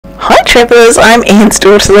Travellers, I'm Anne's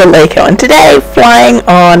daughter Laleko, and today flying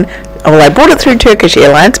on, well, I bought it through Turkish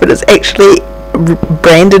Airlines, but it's actually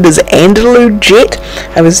branded as Andalou Jet.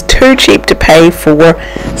 I was too cheap to pay for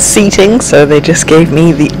seating, so they just gave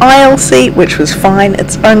me the aisle seat, which was fine.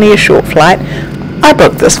 It's only a short flight. I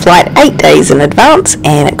booked this flight 8 days in advance,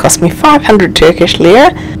 and it cost me 500 Turkish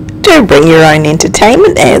lira. Do bring your own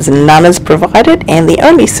entertainment, as none is provided, and the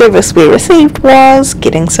only service we received was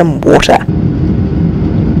getting some water.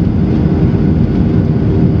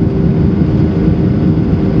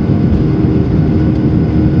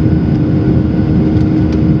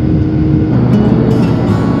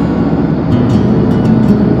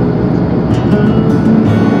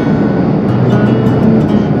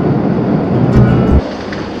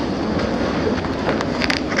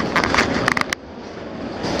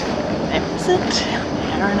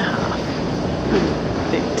 An hour and a half.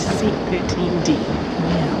 Seat 13D.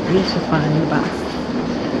 Now, where to find the bus?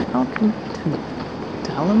 Welcome to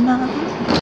Dalaman.